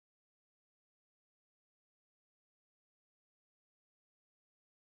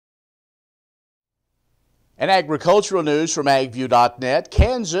And agricultural news from agview.net.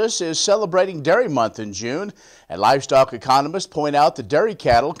 Kansas is celebrating Dairy Month in June, and livestock economists point out that dairy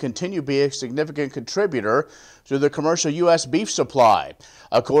cattle continue to be a significant contributor to the commercial U.S. beef supply.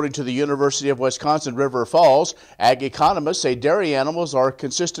 According to the University of Wisconsin River Falls, ag economists say dairy animals are a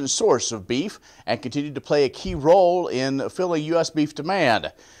consistent source of beef and continue to play a key role in filling U.S. beef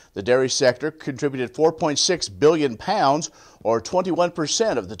demand. The dairy sector contributed 4.6 billion pounds, or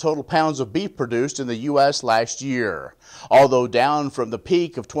 21% of the total pounds of beef produced in the U.S. last year. Although down from the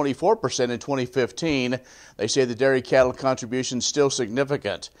peak of 24% in 2015, they say the dairy cattle contribution is still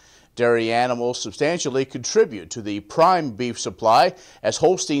significant. Dairy animals substantially contribute to the prime beef supply, as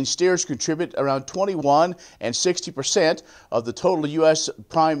Holstein steers contribute around 21 and 60% of the total U.S.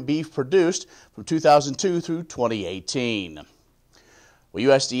 prime beef produced from 2002 through 2018. Well,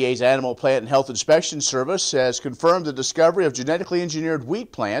 USDA's Animal Plant and Health Inspection Service has confirmed the discovery of genetically engineered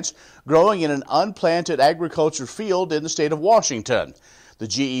wheat plants growing in an unplanted agriculture field in the state of Washington. The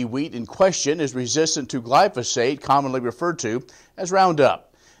GE wheat in question is resistant to glyphosate, commonly referred to as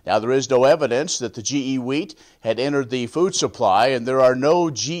Roundup. Now, there is no evidence that the GE wheat had entered the food supply, and there are no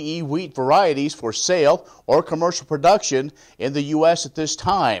GE wheat varieties for sale or commercial production in the U.S. at this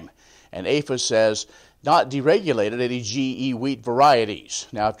time. And APHIS says not deregulated any GE wheat varieties.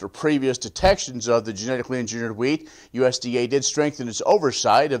 Now, after previous detections of the genetically engineered wheat, USDA did strengthen its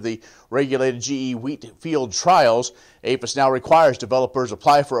oversight of the regulated GE wheat field trials. APHIS now requires developers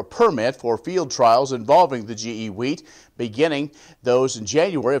apply for a permit for field trials involving the GE wheat, beginning those in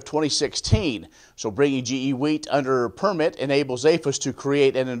January of 2016. So bringing GE wheat under permit enables APHIS to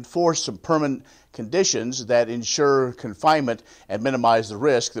create and enforce some permanent conditions that ensure confinement and minimize the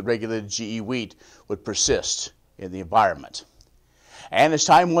risk that regulated GE wheat would persist in the environment. And it's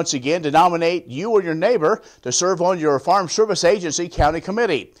time once again to nominate you or your neighbor to serve on your Farm Service Agency County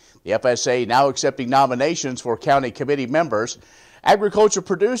Committee. The FSA now accepting nominations for county committee members. Agriculture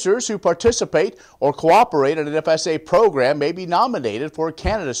producers who participate or cooperate in an FSA program may be nominated for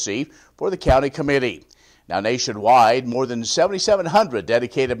candidacy for the county committee. Now, nationwide, more than 7,700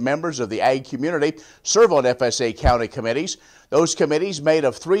 dedicated members of the ag community serve on FSA county committees. Those committees, made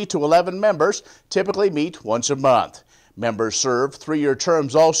of 3 to 11 members, typically meet once a month. Members serve 3-year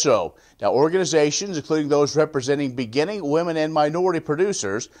terms also. Now, organizations, including those representing beginning, women, and minority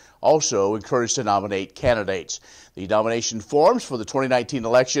producers, also encouraged to nominate candidates. The nomination forms for the 2019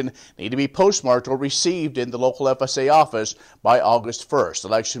 election need to be postmarked or received in the local FSA office by August 1st.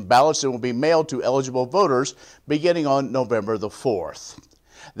 Election ballots will be mailed to eligible voters beginning on November the 4th.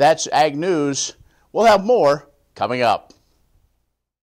 That's Ag News. We'll have more coming up.